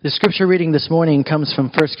The scripture reading this morning comes from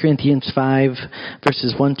 1 Corinthians 5,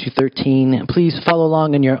 verses 1 to 13. Please follow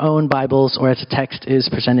along in your own Bibles or as the text is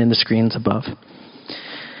presented in the screens above.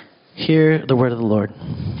 Hear the word of the Lord.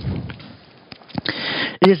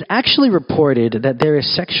 It is actually reported that there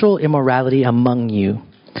is sexual immorality among you,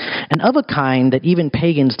 and of a kind that even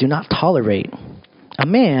pagans do not tolerate. A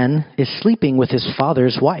man is sleeping with his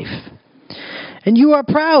father's wife, and you are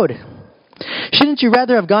proud. Shouldn't you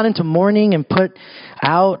rather have gone into mourning and put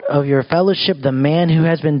out of your fellowship the man who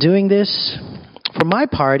has been doing this? For my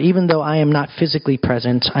part, even though I am not physically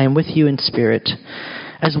present, I am with you in spirit.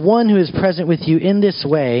 As one who is present with you in this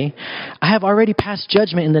way, I have already passed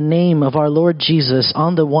judgment in the name of our Lord Jesus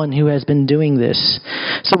on the one who has been doing this.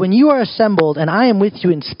 So when you are assembled, and I am with you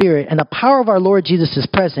in spirit, and the power of our Lord Jesus is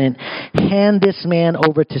present, hand this man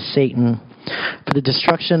over to Satan for the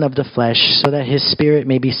destruction of the flesh, so that his spirit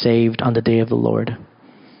may be saved on the day of the Lord.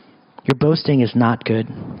 Your boasting is not good.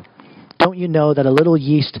 Don't you know that a little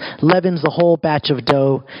yeast leavens the whole batch of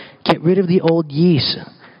dough? Get rid of the old yeast,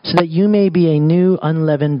 so that you may be a new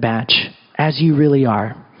unleavened batch, as you really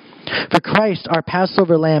are. For Christ, our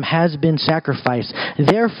Passover lamb, has been sacrificed.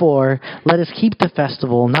 Therefore, let us keep the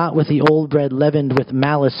festival, not with the old bread leavened with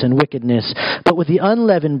malice and wickedness, but with the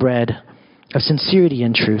unleavened bread of sincerity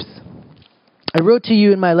and truth. I wrote to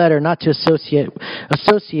you in my letter not to associate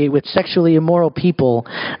with sexually immoral people,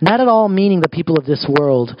 not at all meaning the people of this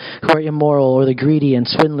world who are immoral or the greedy and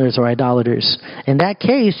swindlers or idolaters. In that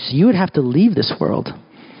case, you would have to leave this world.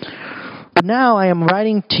 But now I am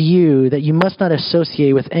writing to you that you must not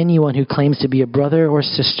associate with anyone who claims to be a brother or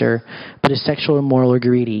sister, but is sexually immoral or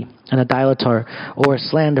greedy, an idolater or a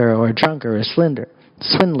slanderer or a drunkard or a swindler.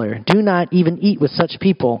 Do not even eat with such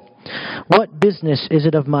people. What business is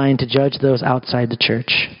it of mine to judge those outside the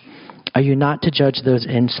church? Are you not to judge those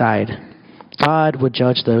inside? God would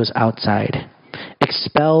judge those outside.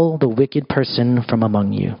 Expel the wicked person from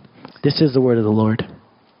among you. This is the word of the Lord.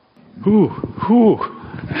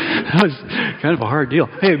 That was kind of a hard deal.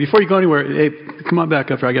 Hey, before you go anywhere, come on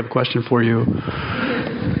back up. I got a question for you.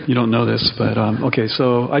 You don't know this, but okay.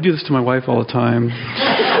 So I do this to my wife all the time.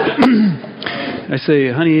 I say,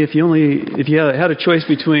 honey, if you had a choice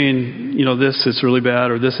between, this it's really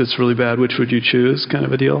bad or this it's really bad, which would you choose? Kind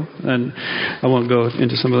of a deal. And I won't go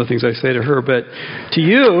into some of the things I say to her, but to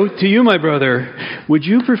you, my brother, would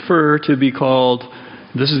you prefer to be called,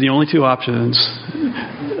 this is the only two options,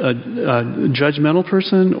 a judgmental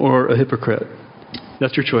person or a hypocrite?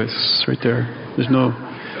 That's your choice right there. Don't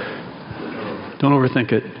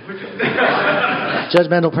overthink it.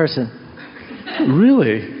 Judgmental person.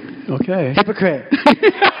 Really? Okay. Hypocrite.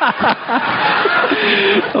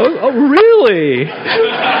 oh, really?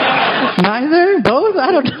 Neither? Both?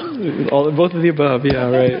 I don't know. Both of the above. Yeah,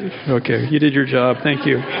 right. Okay. You did your job. Thank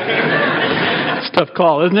you. It's a tough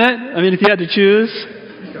call, isn't it? I mean, if you had to choose.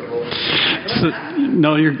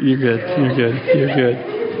 No, you're good. You're good.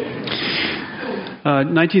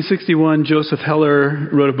 1961, Joseph Heller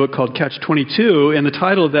wrote a book called Catch-22, and the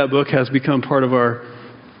title of that book has become part of our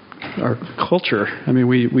culture. I mean,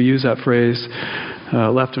 we use that phrase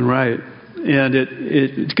left and right. And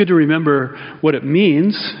it's good to remember what it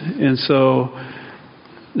means. And so,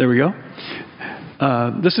 there we go.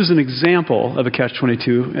 This is an example of a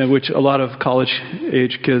catch-22 in which a lot of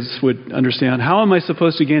college-age kids would understand. How am I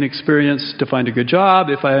supposed to gain experience to find a good job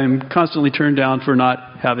if I am constantly turned down for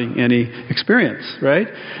not having any experience, right?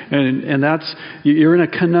 And that's, you're in a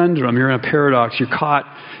conundrum, you're in a paradox, you're caught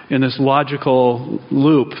in this logical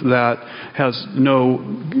loop that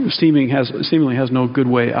seemingly has no good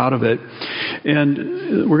way out of it.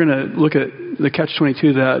 And we're going to look at the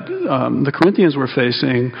catch-22 that the Corinthians were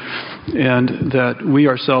facing and that we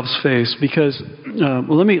ourselves face. Because,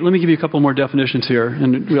 let me give you a couple more definitions here.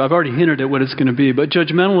 And I've already hinted at what it's going to be. But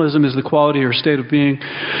judgmentalism is the quality or state of being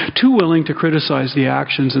too willing to criticize the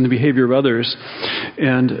actions and the behavior of others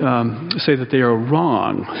and say that they are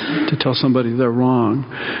wrong, to tell somebody they're wrong.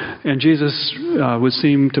 And Jesus would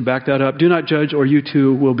seem to back that up. Do not judge or you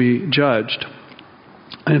too will be judged.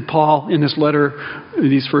 And Paul, in this letter,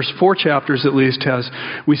 these first 4 chapters at least,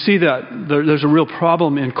 we see that there's a real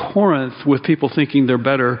problem in Corinth with people thinking they're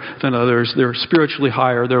better than others. They're spiritually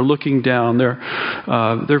higher. They're looking down. They're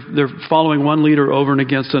following one leader over and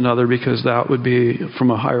against another because that would be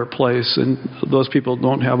from a higher place. And those people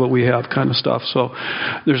don't have what we have, kind of stuff. So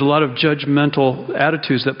there's a lot of judgmental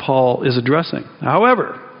attitudes that Paul is addressing.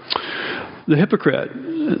 However, the hypocrite,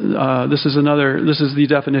 this is the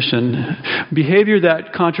definition. Behavior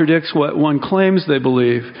that contradicts what one claims they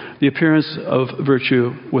believe, the appearance of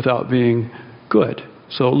virtue without being good.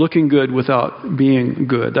 So looking good without being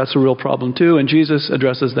good. That's a real problem too, and Jesus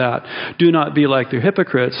addresses that. Do not be like the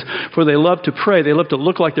hypocrites, for they love to pray. They love to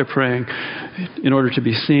look like they're praying in order to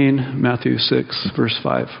be seen. Matthew 6, verse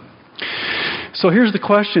 5. So here's the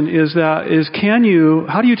question,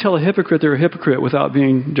 how do you tell a hypocrite they're a hypocrite without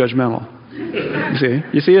being judgmental?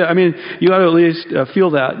 You see it? I mean, you ought to at least feel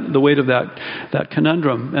the weight of that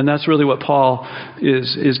conundrum. And that's really what Paul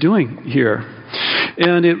is doing here.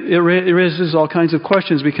 And it raises all kinds of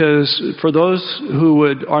questions, because for those who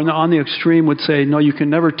are on the extreme would say, no, you can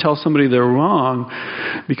never tell somebody they're wrong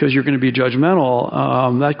because you're going to be judgmental.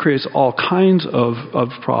 That creates all kinds of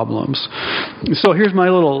problems. So here's my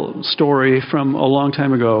little story from a long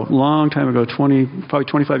time ago, probably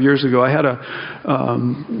 25 years ago. I had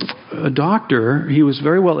a doctor. He was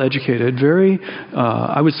very well educated, very,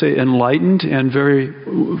 I would say, enlightened and very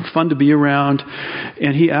fun to be around.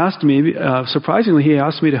 And he asked me, surprisingly, he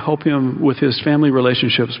asked me to help him with his family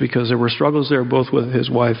relationships, because there were struggles there both with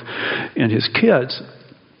his wife and his kids.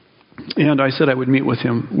 And I said I would meet with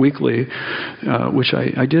him weekly, which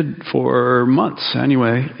I did for months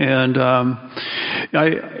anyway. And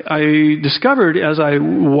I discovered as I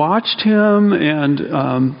watched him,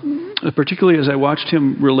 and particularly as I watched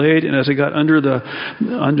him relate, and as I got under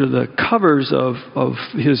the covers of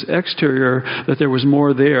his exterior, that there was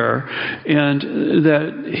more there, and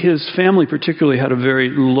that his family particularly had a very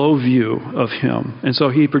low view of him. And so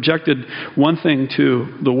he projected one thing to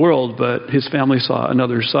the world, but his family saw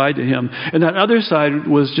another side to him. And that other side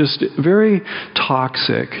was just very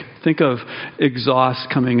toxic. Think of exhaust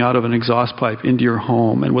coming out of an exhaust pipe into your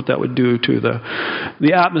home and what that would do to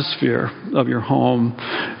the atmosphere of your home.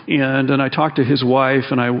 And then I talked to his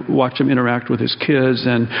wife, and I watched him interact with his kids.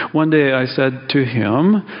 And one day I said to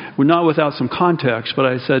him, not without some context, but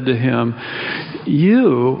I said to him,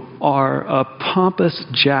 "You are a pompous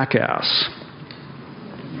jackass."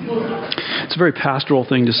 It's a very pastoral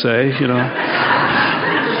thing to say, you know.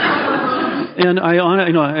 And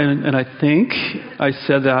I think I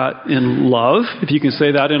said that in love, if you can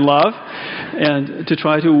say that in love, and to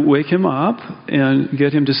try to wake him up and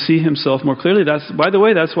get him to see himself more clearly. By the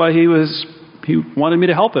way, that's why he wanted me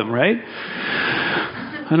to help him, right?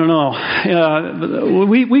 I don't know.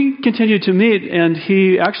 We continued to meet, and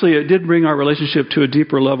it did bring our relationship to a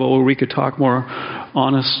deeper level where we could talk more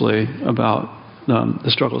honestly about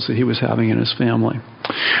the struggles that he was having in his family.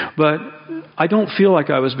 But I don't feel like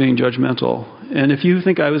I was being judgmental. And if you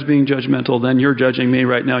think I was being judgmental, then you're judging me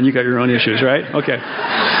right now, and you got your own issues, right? Okay.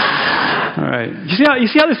 All right. You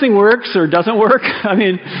see how this thing works or doesn't work? I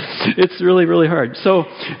mean, it's really, really hard. So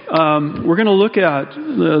we're going to look at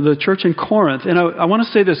the church in Corinth. And I want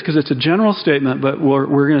to say this because it's a general statement, but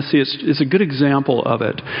we're going to see it's a good example of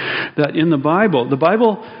it. That in the Bible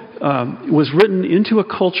was written into a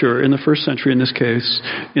culture in the first century, in this case,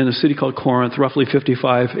 in a city called Corinth, roughly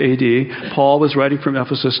 55 AD. Paul was writing from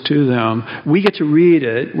Ephesus to them. We get to read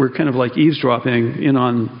it. We're kind of like eavesdropping in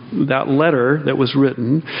on that letter that was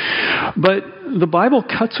written. But the Bible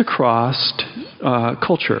cuts across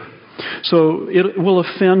culture. So it will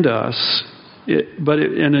offend us.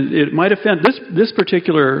 It might offend this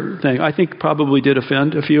particular thing. I think probably did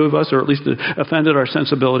offend a few of us, or at least offended our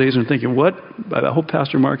sensibilities. And thinking, what? I hope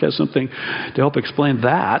Pastor Mark has something to help explain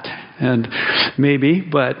that. And maybe,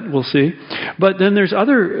 but we'll see. But then there's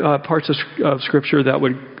other parts of Scripture that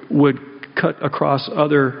would cut across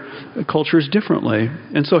other cultures differently.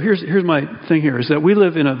 And so here's my thing here, is that we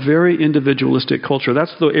live in a very individualistic culture.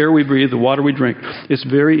 That's the air we breathe, the water we drink. It's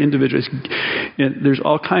very individual. There's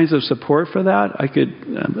all kinds of support for that. I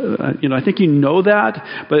think you know that,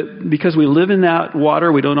 but because we live in that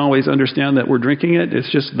water, we don't always understand that we're drinking it. It's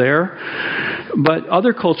just there. But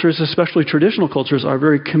other cultures, especially traditional cultures, are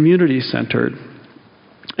very community-centered.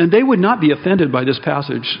 And they would not be offended by this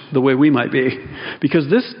passage the way we might be, because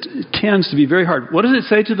this tends to be very hard. What does it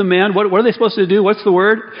say to the man? What are they supposed to do? What's the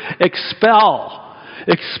word? Expel.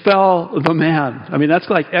 Expel the man. I mean, that's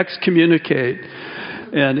like excommunicate.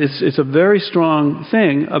 And it's a very strong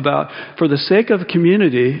thing about, for the sake of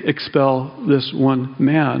community, expel this one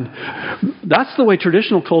man. That's the way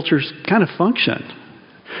traditional cultures kind of function.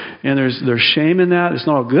 And there's shame in that. It's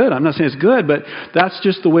not all good. I'm not saying it's good, but that's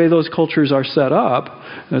just the way those cultures are set up.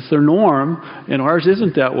 That's their norm, and ours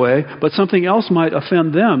isn't that way. But something else might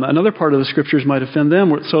offend them. Another part of the Scriptures might offend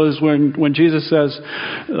them. So is when Jesus says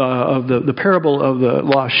of the parable of the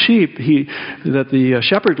lost sheep, that the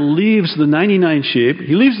shepherd leaves the 99 sheep.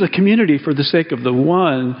 He leaves the community for the sake of the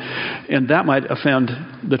one, and that might offend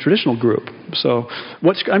the traditional group. So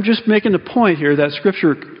I'm just making the point here that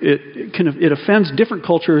Scripture it offends different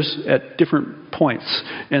cultures at different points,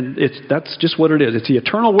 and that's just what it is. It's the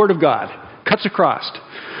eternal Word of God cuts across.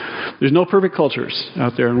 There's no perfect cultures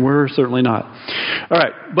out there, and we're certainly not. All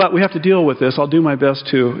right, but we have to deal with this. I'll do my best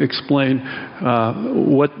to explain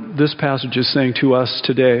what this passage is saying to us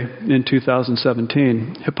today in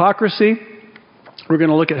 2017. Hypocrisy. We're going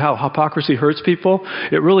to look at how hypocrisy hurts people.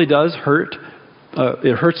 It really does hurt.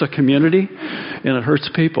 It hurts a community, and it hurts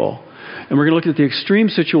people. And we're going to look at the extreme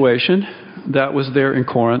situation that was there in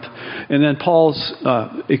Corinth. And then Paul's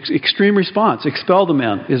extreme response, expel the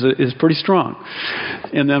men, is pretty strong.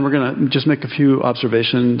 And then we're going to just make a few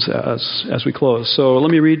observations as we close. So let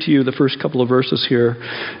me read to you the first couple of verses here,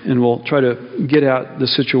 and we'll try to get at the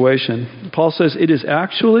situation. Paul says, it is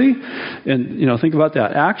actually, and think about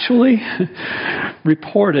that, actually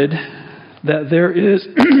reported that there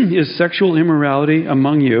is sexual immorality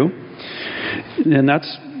among you. And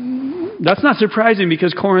that's not surprising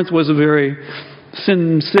because Corinth was a very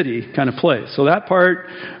sin city kind of place. So that part,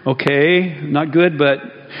 okay, not good,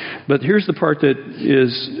 but here's the part that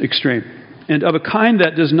is extreme. And of a kind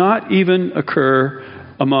that does not even occur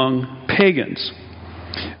among pagans.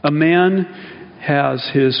 A man has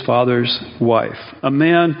his father's wife. A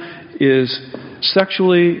man is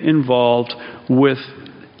sexually involved with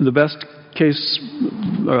the best case,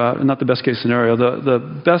 not the best case scenario,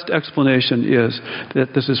 the best explanation is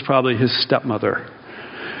that this is probably his stepmother.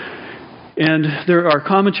 And there are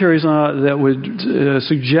commentaries that would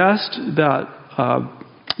suggest that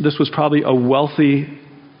this was probably a wealthy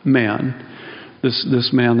man,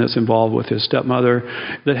 this man that's involved with his stepmother,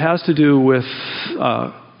 that has to do with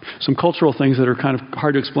some cultural things that are kind of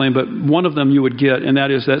hard to explain, but one of them you would get, and that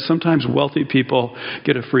is that sometimes wealthy people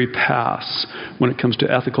get a free pass when it comes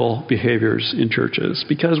to ethical behaviors in churches.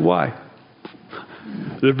 Because why?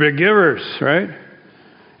 They're big givers, right?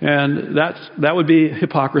 And that would be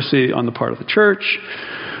hypocrisy on the part of the church.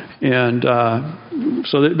 And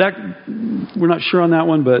so that we're not sure on that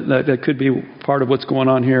one, but that could be part of what's going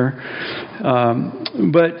on here.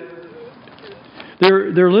 But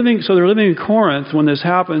they're living in Corinth when this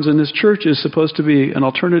happens, and this church is supposed to be an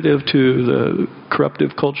alternative to the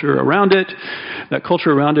corruptive culture around it. That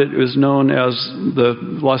culture around it is known as the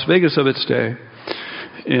Las Vegas of its day,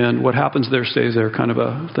 and what happens there stays there, kind of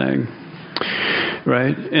a thing,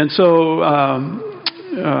 right? And so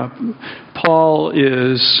Paul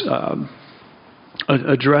is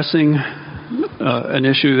addressing an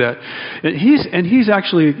issue that he's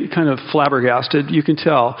actually kind of flabbergasted. You can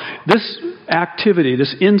tell this activity,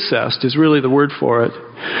 this incest is really the word for it.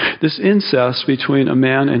 This incest between a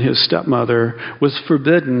man and his stepmother was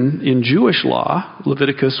forbidden in Jewish law.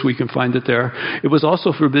 Leviticus, we can find it there. It was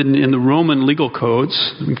also forbidden in the Roman legal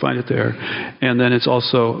codes. We can find it there. And then it's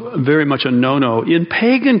also very much a no-no in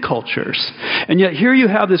pagan cultures. And yet here you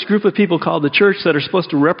have this group of people called the church that are supposed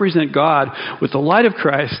to represent God with the light of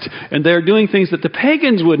Christ, and they're doing things that the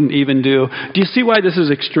pagans wouldn't even do. Do you see why this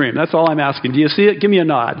is extreme? That's all I'm asking. Do you see it? Give me a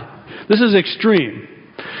nod. This is extreme.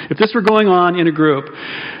 If this were going on in a group,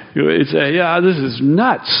 you'd say, yeah, this is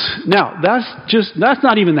nuts. Now, that's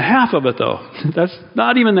not even the half of it, though. That's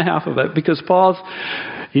not even the half of it, because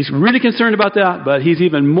he's really concerned about that, but he's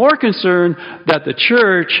even more concerned that the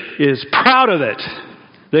church is proud of it.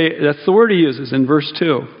 That's the word he uses in verse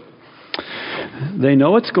 2. They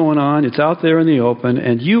know what's going on. It's out there in the open,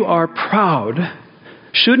 and you are proud.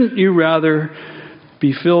 Shouldn't you rather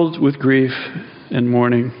be filled with grief and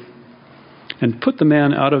mourning and put the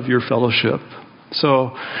man out of your fellowship?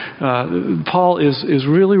 So Paul is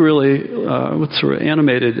really, really sort of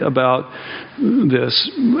animated about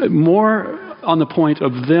this, more on the point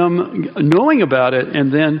of them knowing about it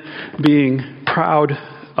and then being proud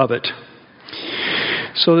of it.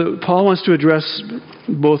 So Paul wants to address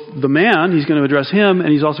both the man, he's going to address him,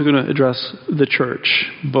 and he's also going to address the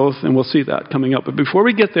church, both, and we'll see that coming up. But before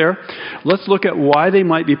we get there, let's look at why they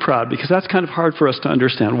might be proud, because that's kind of hard for us to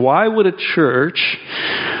understand. Why would a church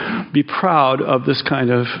be proud of this kind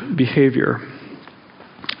of behavior?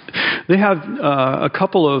 They have a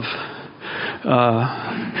couple of...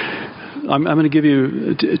 I'm going to give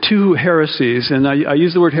you two heresies, and I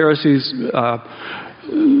use the word heresies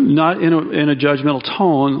not in a judgmental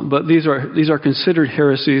tone, but these are considered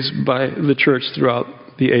heresies by the church throughout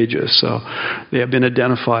the ages. So they have been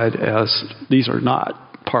identified as these are not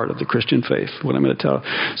part of the Christian faith, what I'm going to tell.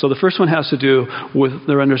 So the first one has to do with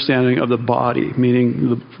their understanding of the body,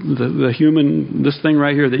 meaning the human, this thing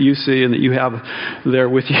right here that you see and that you have there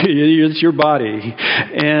with you, it's your body.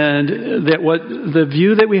 And that what the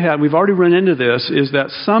view that we have, we've already run into this, is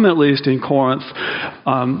that some, at least in Corinth,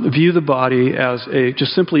 view the body as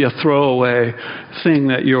just simply a throwaway thing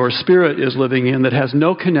that your spirit is living in that has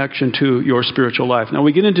no connection to your spiritual life. Now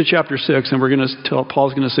we get into chapter 6 and we're going to tell,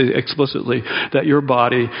 Paul's going to say explicitly that your body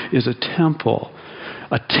body is a temple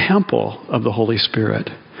of the Holy Spirit.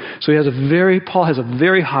 So Paul has a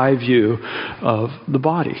very high view of the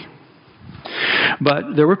body.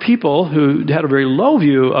 But there were people who had a very low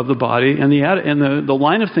view of the body, and the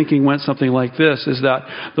line of thinking went something like this, is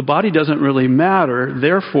that the body doesn't really matter,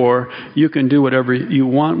 therefore you can do whatever you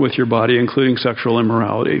want with your body, including sexual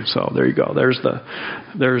immorality. So there you go. There's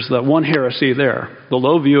the one heresy there. The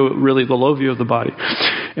low view of the body.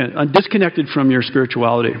 And disconnected from your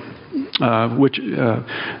spirituality. Which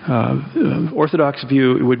Orthodox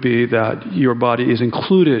view would be that your body is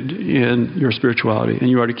included in your spirituality and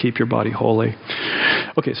you are to keep your body holy.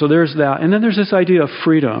 Okay, so there's that. And then there's this idea of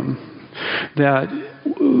freedom, that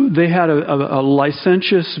they had a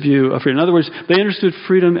licentious view of freedom. In other words, they understood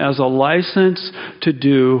freedom as a license to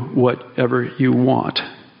do whatever you want.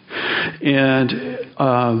 And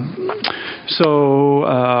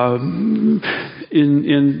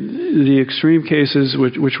in the extreme cases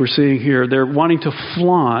which we're seeing here, they're wanting to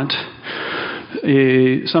flaunt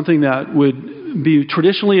something that would be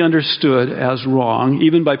traditionally understood as wrong,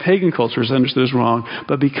 even by pagan cultures understood as wrong,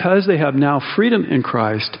 but because they have now freedom in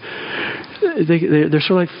Christ, they're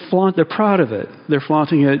sort of like they're proud of it. They're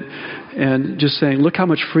flaunting it and just saying, look how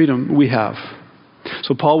much freedom we have.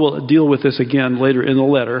 So Paul will deal with this again later in the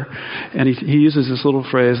letter, and he uses this little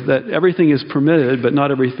phrase that everything is permitted, but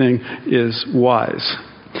not everything is wise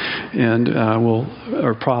and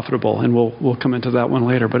or profitable, and we'll come into that one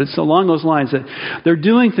later. But it's along those lines that they're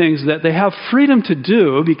doing things that they have freedom to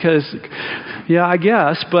do because, yeah, I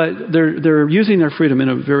guess, but they're using their freedom in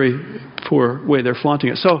a very poor way. They're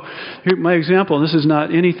flaunting it. So here, my example, and this is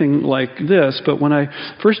not anything like this, but when I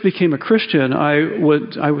first became a Christian, I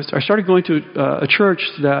started going to a church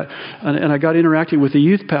and I got interacting with the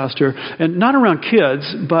youth pastor, and not around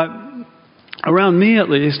kids, but around me at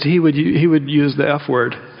least, he would use the F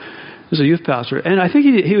word as a youth pastor. And I think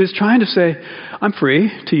he was trying to say, I'm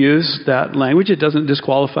free to use that language. It doesn't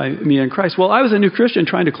disqualify me in Christ. Well, I was a new Christian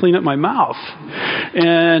trying to clean up my mouth.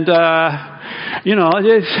 And, I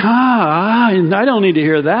don't need to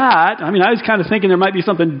hear that. I mean, I was kind of thinking there might be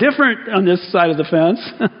something different on this side of the fence.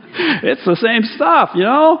 It's the same stuff,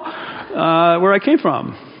 where I came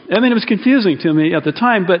from. I mean, it was confusing to me at the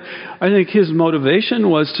time, but I think his motivation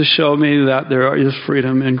was to show me that there is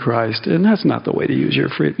freedom in Christ, and that's not the way to use your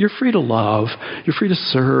freedom. You're free to love. You're free to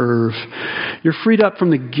serve. You're freed up from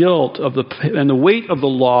the guilt and the weight of the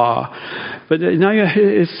law. But now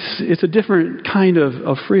it's a different kind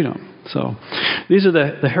of freedom. So these are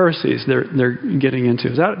the heresies they're getting into.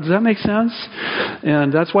 Does that make sense?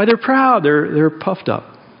 And that's why they're proud. They're puffed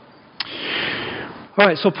up. All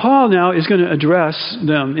right, so Paul now is going to address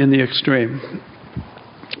them in the extreme.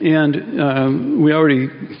 And we already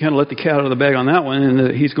kind of let the cat out of the bag on that one,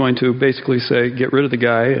 and he's going to basically say, get rid of the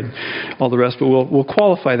guy and all the rest. But we'll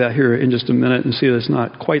qualify that here in just a minute and see that it's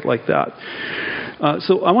not quite like that.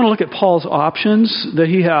 So I want to look at Paul's options that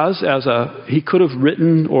he has he could have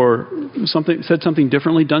written or said something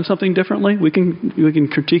differently, done something differently. We can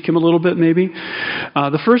critique him a little bit maybe.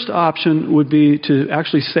 The first option would be to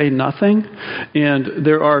actually say nothing. And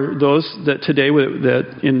there are those that today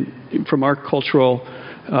from our cultural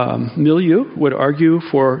milieu would argue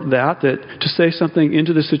for that to say something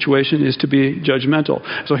into the situation is to be judgmental.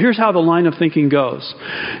 So here's how the line of thinking goes.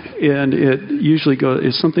 And it usually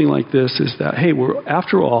is something like this, is that, hey,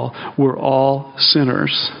 after all, we're all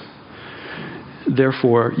sinners.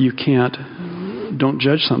 Therefore, don't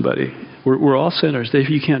judge somebody. We're all sinners.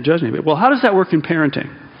 You can't judge anybody. Well, how does that work in parenting?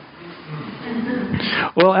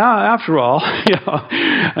 Well, after all,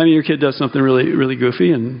 your kid does something really, really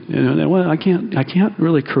goofy, and I can't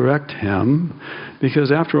really correct him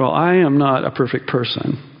because, after all, I am not a perfect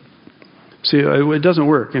person. See, it doesn't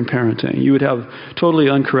work in parenting. You would have totally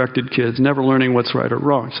uncorrected kids, never learning what's right or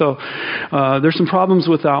wrong. So there's some problems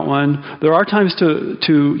with that one. There are times to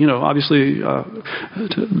obviously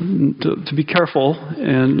to be careful,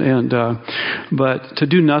 but to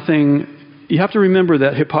do nothing. You have to remember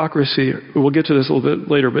that hypocrisy, we'll get to this a little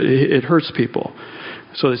bit later, but it hurts people.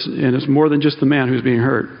 So it's more than just the man who's being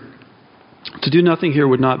hurt. To do nothing here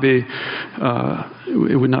would not be good,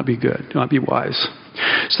 would not be wise.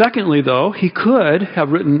 Secondly, though, he could have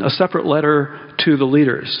written a separate letter to the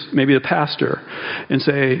leaders, maybe the pastor, and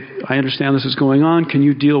say, I understand this is going on. Can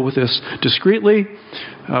you deal with this discreetly?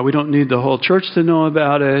 We don't need the whole church to know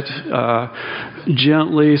about it.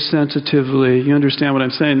 Gently, sensitively. You understand what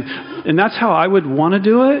I'm saying? And that's how I would want to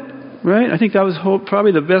do it, right? I think that was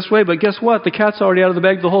probably the best way. But guess what? The cat's already out of the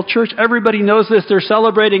bag. The whole church, everybody knows this. They're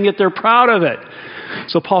celebrating it. They're proud of it.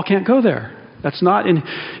 So Paul can't go there. That's not in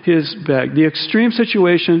his bag. The extreme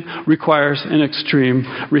situation requires an extreme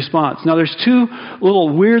response. Now, there's two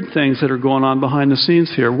little weird things that are going on behind the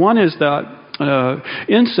scenes here. One is that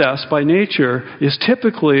incest by nature is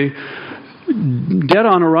typically dead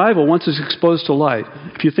on arrival once it's exposed to light.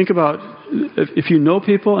 If you think about, if you know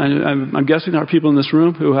people, and I'm guessing there are people in this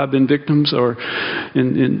room who have been victims or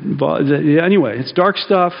anyway, it's dark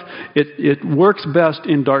stuff. It works best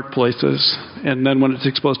in dark places, and then when it's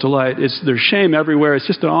exposed to light, there's shame everywhere. It's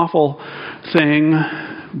just an awful thing.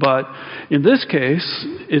 But in this case,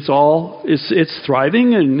 it's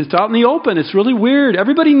thriving and it's out in the open. It's really weird.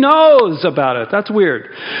 Everybody knows about it. That's weird.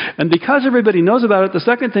 And because everybody knows about it, the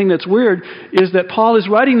second thing that's weird is that Paul is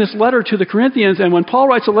writing this letter to the Corinthians, and when Paul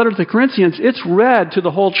writes a letter to the Corinthians, it's read to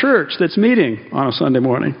the whole church that's meeting on a Sunday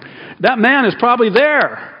morning. That man is probably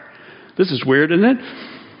there. This is weird, isn't it?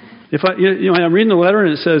 If I'm reading the letter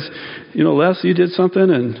and it says, Les, you did something,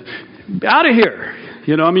 and out of here.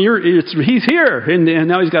 He's here, and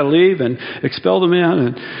now he's got to leave and expel the man,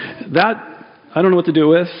 and that I don't know what to do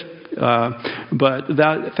with, but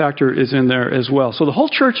that factor is in there as well. So the whole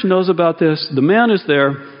church knows about this. The man is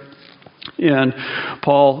there, and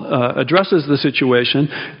Paul addresses the situation,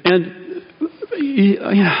 and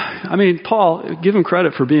Paul, give him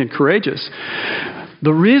credit for being courageous.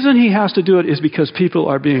 The reason he has to do it is because people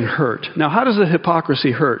are being hurt. Now, how does the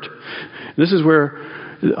hypocrisy hurt? This is where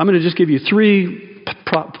I'm going to just give you three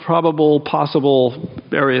possible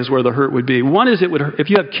areas where the hurt would be. One is if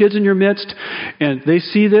you have kids in your midst and they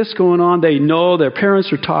see this going on, they know their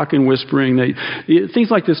parents are talking, whispering.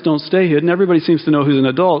 Things like this don't stay hidden. Everybody seems to know who's an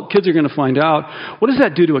adult. Kids are going to find out. What does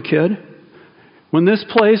that do to a kid? When this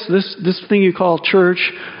place, this thing you call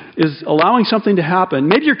church, is allowing something to happen.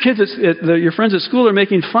 Maybe your kids, your friends at school are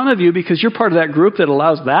making fun of you because you're part of that group that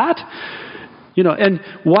allows that. And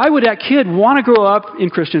why would that kid want to grow up in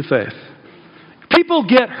Christian faith? People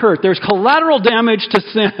get hurt. There's collateral damage to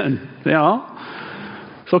sin,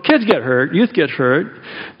 So kids get hurt, youth get hurt.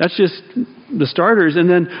 That's just the starters. And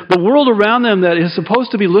then the world around them that is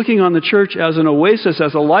supposed to be looking on the church as an oasis,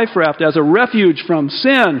 as a life raft, as a refuge from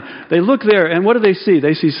sin, they look there, and what do they see?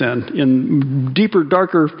 They see sin in deeper,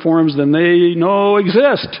 darker forms than they know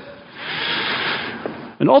exist.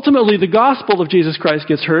 And ultimately, the gospel of Jesus Christ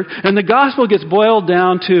gets hurt, and the gospel gets boiled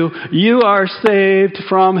down to, you are saved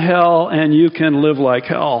from hell, and you can live like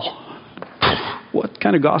hell. What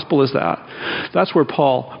kind of gospel is that? That's where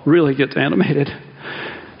Paul really gets animated.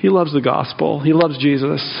 He loves the gospel. He loves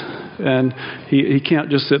Jesus, and he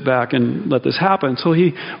can't just sit back and let this happen. So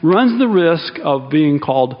he runs the risk of being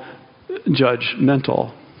called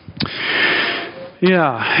judgmental.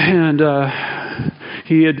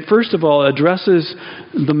 He first of all addresses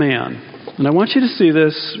the man. And I want you to see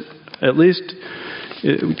this, at least,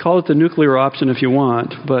 we call it the nuclear option if you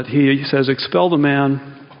want, but he says, expel the man.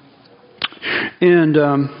 And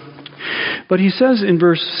but he says in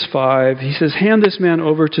verse 5, he says, hand this man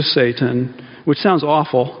over to Satan, which sounds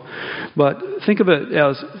awful, but think of it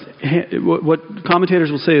as, what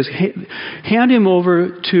commentators will say is, hand him over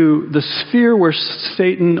to the sphere where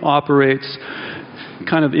Satan operates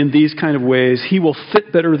kind of in these kind of ways. He will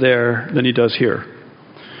fit better there than he does here.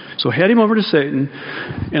 So hand him over to Satan,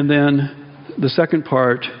 and then the second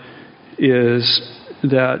part is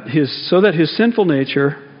that his sinful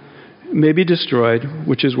nature may be destroyed,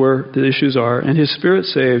 which is where the issues are, and his spirit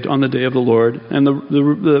saved on the day of the Lord. And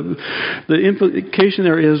the implication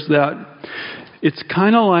there is that it's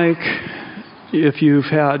kind of like if you've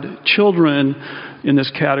had children in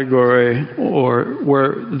this category, or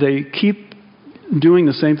where they keep doing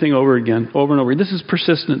the same thing over and over. This is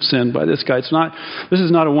persistent sin by this guy. This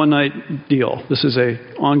is not a one-night deal. This is a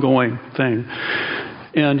ongoing thing.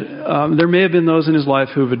 And there may have been those in his life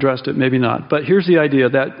who've addressed it, maybe not. But here's the idea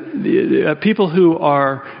that people who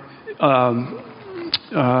are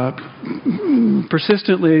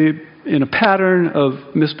persistently in a pattern of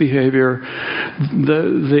misbehavior,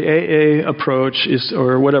 the AA approach is,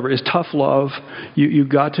 or whatever, is tough love.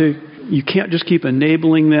 You can't just keep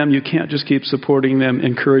enabling them. You can't just keep supporting them,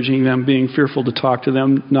 encouraging them, being fearful to talk to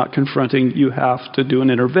them, not confronting. You have to do an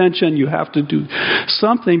intervention. You have to do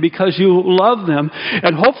something because you love them.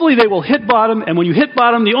 And hopefully they will hit bottom. And when you hit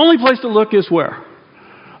bottom, the only place to look is where?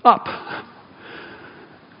 Up.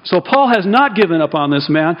 So Paul has not given up on this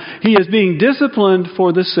man. He is being disciplined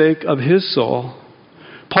for the sake of his soul.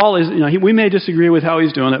 Paul is, we may disagree with how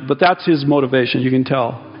he's doing it, but that's his motivation. You can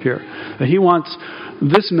tell here that he wants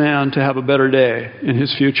this man to have a better day in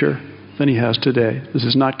his future than he has today. This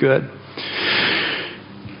is not good.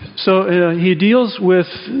 So he deals with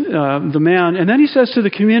the man, and then he says to the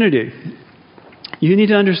community, you need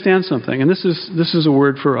to understand something, and this is a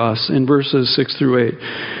word for us in verses 6 through 8,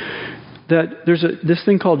 that there's this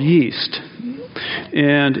thing called yeast.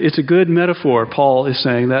 And it's a good metaphor. Paul is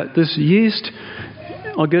saying that this yeast,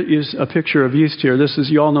 I'll get you a picture of yeast here.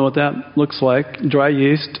 You all know what that looks like, dry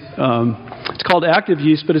yeast. It's called active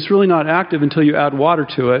yeast, but it's really not active until you add water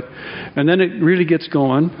to it. And then it really gets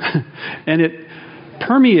going, and it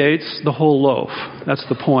permeates the whole loaf. That's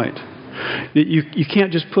the point. You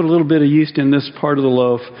can't just put a little bit of yeast in this part of the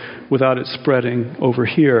loaf without it spreading over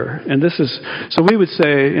here. And so we would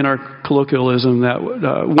say in our colloquialism that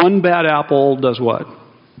one bad apple does what?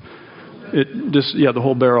 The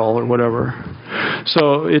whole barrel or whatever.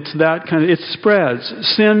 So it's that kind of, it spreads.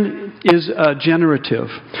 Sin is generative.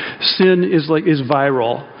 Sin is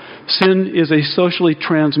viral. Sin is a socially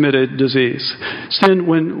transmitted disease. Sin,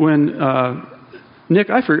 when Nick,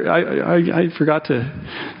 I forgot to.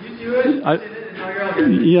 No.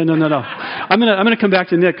 I'm gonna come back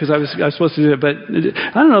to Nick because I was supposed to do it, but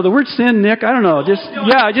I don't know the word sin, Nick. I don't know. I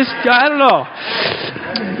don't know.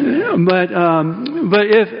 But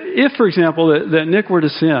if for example that Nick were to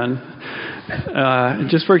sin,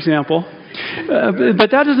 just for example,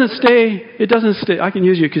 but that doesn't stay. It doesn't stay. I can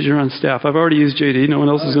use you because you're on staff. I've already used JD. No one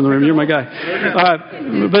else is in the room. You're my guy.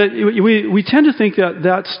 But we tend to think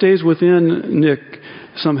that stays within Nick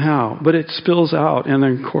somehow, but it spills out, and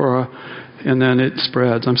then Cora, and then it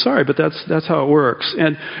spreads. I'm sorry, but that's how it works.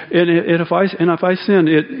 And if I sin,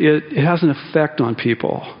 it has an effect on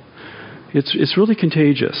people. It's really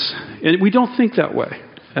contagious, and we don't think that way.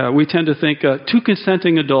 We tend to think two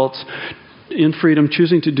consenting adults in freedom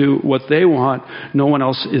choosing to do what they want, no one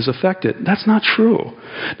else is affected. That's not true.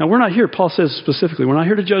 Now, we're not here, Paul says specifically, we're not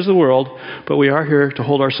here to judge the world, but we are here to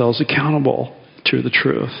hold ourselves accountable to the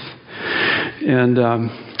truth. And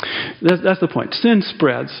that's the point. Sin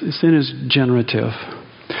spreads. Sin is generative.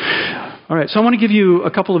 All right, so I want to give you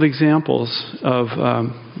a couple of examples of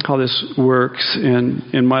how this works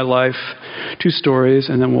in my life. 2 stories,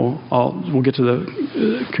 and then we'll get to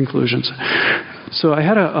the conclusions. So I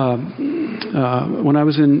had when I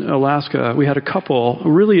was in Alaska, we had a couple,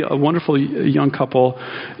 really a wonderful young couple,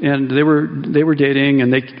 and they were dating,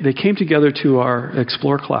 and they came together to our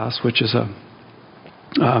Explore class, which is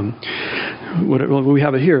we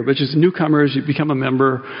have it here, which is newcomers, you become a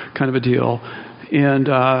member kind of a deal. And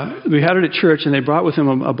we had it at church, and they brought with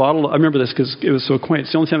them a bottle. I remember this because it was so quaint.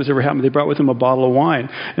 It's the only time it's ever happened. They brought with them a bottle of wine.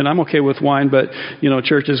 And I'm okay with wine, but,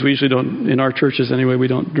 churches, we usually don't, in our churches anyway, we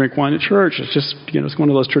don't drink wine at church. It's just, it's one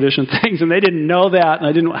of those tradition things. And they didn't know that. And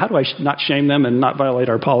I didn't know, how do I not shame them and not violate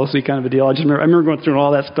our policy kind of a deal? I remember going through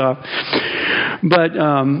all that stuff. But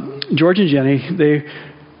George and Jenny,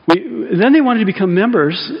 then they wanted to become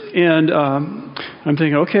members, and I'm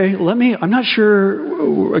thinking, okay, I'm not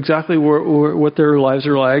sure exactly what their lives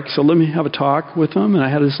are like, so let me have a talk with them. And I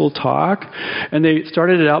had this little talk, and they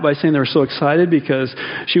started it out by saying they were so excited because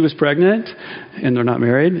she was pregnant, and they're not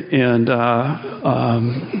married, and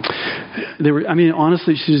they were. I mean,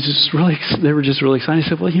 honestly, they were just really excited. I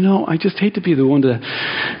said, well, I just hate to be the one to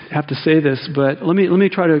have to say this, but let me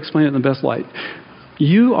try to explain it in the best light.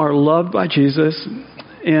 You are loved by Jesus.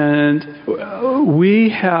 And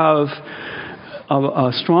we have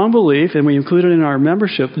a strong belief, and we include it in our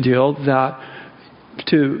membership deal, that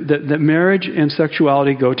marriage and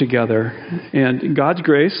sexuality go together. And God's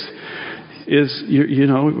grace is,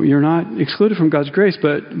 you're not excluded from God's grace,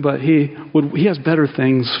 but He has better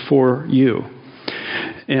things for you.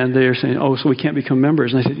 And they're saying, oh, so we can't become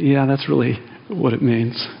members. And I said, yeah, that's really what it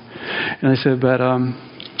means. And I said, but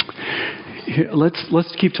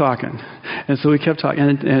let's keep talking. And so we kept talking,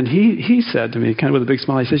 and he said to me, kind of with a big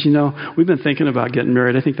smile, he says, we've been thinking about getting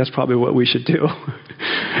married. I think that's probably what we should do.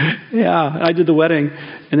 Yeah, I did the wedding,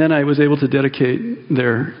 and then I was able to dedicate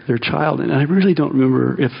their child, and I really don't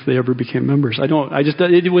remember if they ever became members.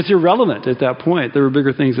 It was irrelevant at that point. There were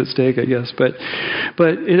bigger things at stake, I guess, but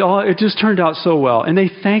it just turned out so well, and they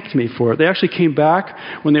thanked me for it. They actually came back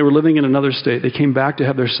when they were living in another state. They came back to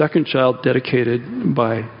have their second child dedicated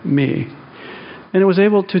by me. And it was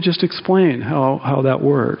able to just explain how that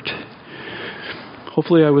worked.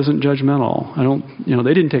 Hopefully I wasn't judgmental.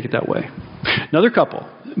 They didn't take it that way. Another couple,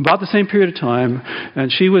 about the same period of time,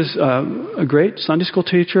 and she was a great Sunday school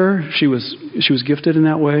teacher. She was gifted in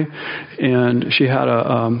that way, and she had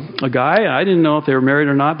a guy. I didn't know if they were married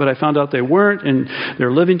or not, but I found out they weren't, and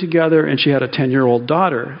they're living together. And she had a 10-year-old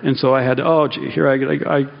daughter, and so I had here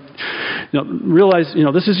I realize,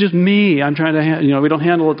 this is just me. I'm trying to, we don't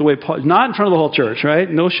handle it the way Paul, not in front of the whole church, right?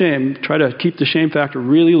 No shame. Try to keep the shame factor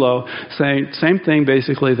really low. Saying same thing,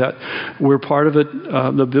 basically, that we're part of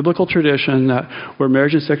the biblical tradition that where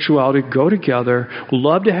marriage and sexuality go together. We'd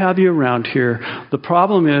love to have you around here. The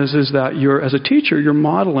problem is that as a teacher, you're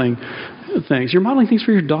modeling things. You're modeling things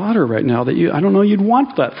for your daughter right now that I don't know you'd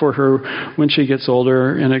want that for her when she gets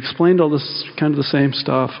older. And I explained all this kind of the same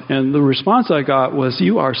stuff. And the response I got was,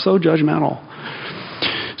 you are so judgmental.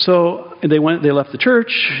 So they left the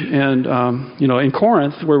church, and in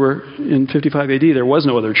Corinth, where we're in 55 AD, there was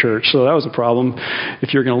no other church, so that was a problem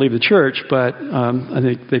if you're going to leave the church. But I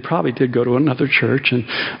think they probably did go to another church, and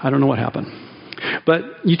I don't know what happened.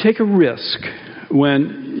 But you take a risk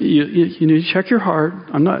when you check your heart.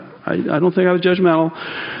 I don't think I was judgmental.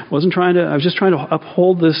 I was just trying to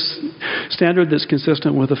uphold this standard that's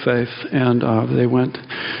consistent with the faith, and they went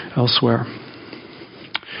elsewhere.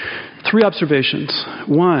 3 observations.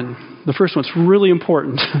 One, the first one's really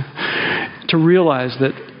important to realize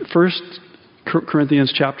that 1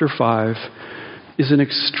 Corinthians chapter 5 is an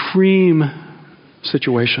extreme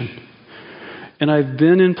situation. And I've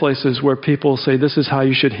been in places where people say this is how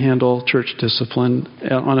you should handle church discipline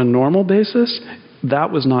on a normal basis. That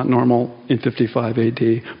was not normal in 55 AD.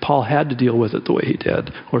 Paul had to deal with it the way he did,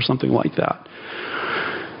 or something like that.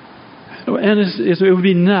 And it would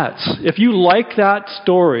be nuts. If you like that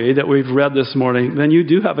story that we've read this morning, then you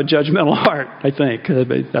do have a judgmental heart, I think.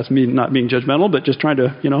 That's me not being judgmental, but just trying to,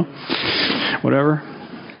 whatever.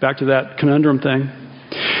 Back to that conundrum thing.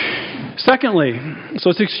 Secondly,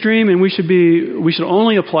 so it's extreme, and we should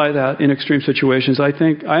only apply that in extreme situations. I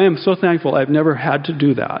am so thankful I've never had to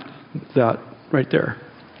do that right there.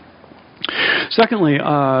 Secondly,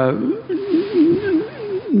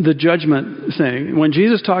 the judgment thing. When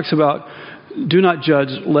Jesus talks about do not judge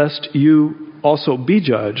lest you also be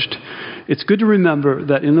judged, it's good to remember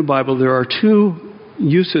that in the Bible there are 2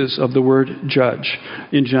 uses of the word judge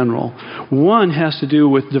in general. One has to do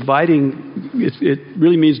with dividing. It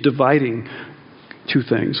really means dividing 2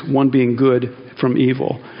 things, one being good from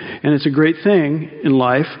evil. And it's a great thing in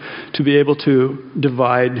life to be able to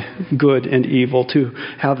divide good and evil, to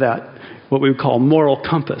have that, what we would call moral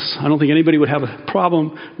compass. I don't think anybody would have a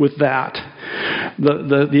problem with that.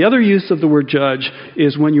 The other use of the word judge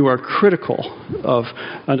is when you are critical of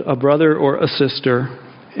a brother or a sister,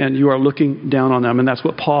 and you are looking down on them. And that's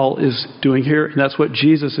what Paul is doing here, and that's what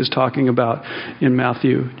Jesus is talking about in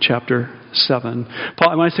Matthew chapter 7.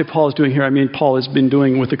 When I say Paul is doing here, I mean Paul has been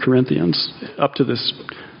doing with the Corinthians up to this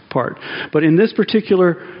part. But in this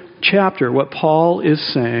particular chapter, what Paul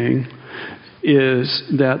is saying is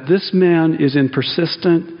that this man is in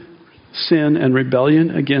persistent sin and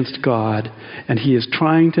rebellion against God, and he is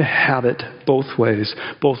trying to have it both ways,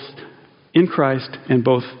 both in Christ and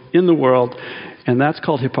both in the world, and that's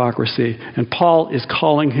called hypocrisy. And Paul is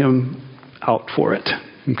calling him out for it.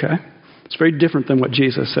 Okay? It's very different than what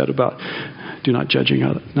Jesus said about not judging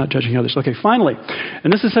others. Okay, finally,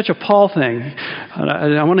 and this is such a Paul thing,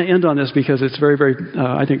 and I want to end on this because it's very, very,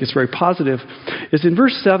 I think it's very positive. It's in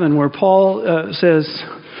verse 7 where Paul says,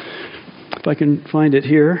 if I can find it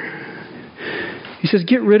here, he says,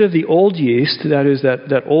 get rid of the old yeast, that is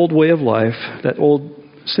that old way of life, that old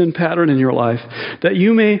sin pattern in your life, that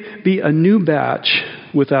you may be a new batch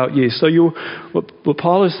without yeast. So what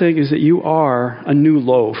Paul is saying is that you are a new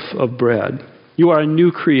loaf of bread. You are a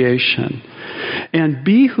new creation. And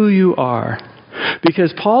be who you are.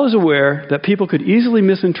 Because Paul is aware that people could easily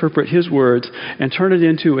misinterpret his words and turn it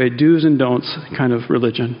into a do's and don'ts kind of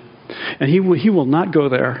religion. And he will not go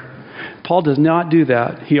there. Paul does not do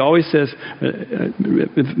that. He always says,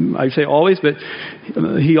 I say always, but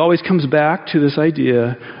he always comes back to this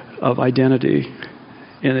idea of identity.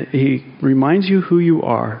 And he reminds you who you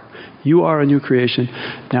are. You are a new creation.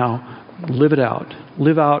 Now, live it out.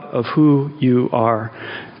 Live out of who you are.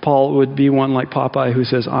 Paul would be one like Popeye who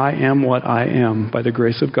says, I am what I am by the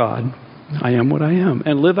grace of God. I am what I am.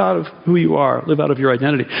 And live out of who you are. Live out of your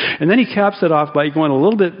identity. And then he caps it off by going a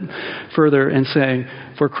little bit further and saying,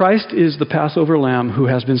 for Christ is the Passover lamb who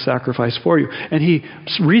has been sacrificed for you. And he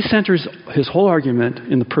recenters his whole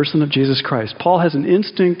argument in the person of Jesus Christ. Paul has an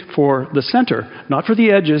instinct for the center, not for the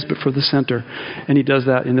edges, but for the center. And he does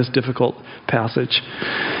that in this difficult passage.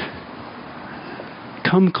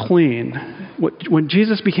 Come clean. When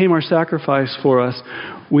Jesus became our sacrifice for us,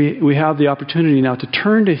 we have the opportunity now to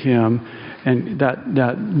turn to him, and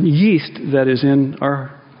that yeast that is in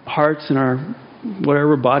our hearts and our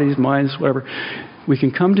whatever, bodies, minds, whatever, we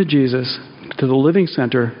can come to Jesus, to the living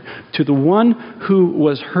center, to the one who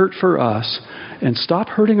was hurt for us, and stop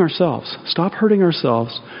hurting ourselves. Stop hurting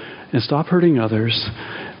ourselves and stop hurting others.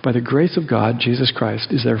 by the grace of God, Jesus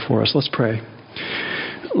Christ is there for us. Let's pray.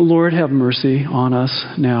 Lord, have mercy on us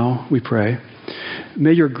now, we pray.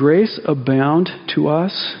 May your grace abound to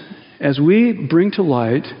us as we bring to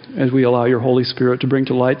light, as we allow your Holy Spirit to bring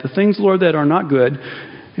to light the things, Lord, that are not good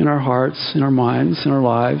in our hearts, in our minds, in our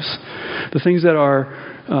lives, the things that are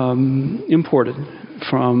imported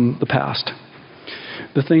from the past,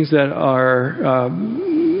 the things that are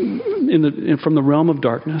from the realm of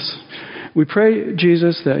darkness. We pray,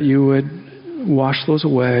 Jesus, that you would wash those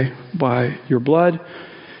away by your blood,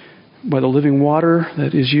 by the living water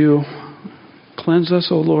that is you. Cleanse us,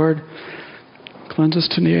 O Lord. Cleanse us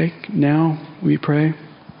today. Now, we pray.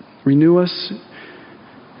 Renew us.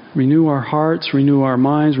 Renew our hearts. Renew our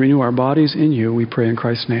minds. Renew our bodies in you. We pray in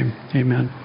Christ's name. Amen.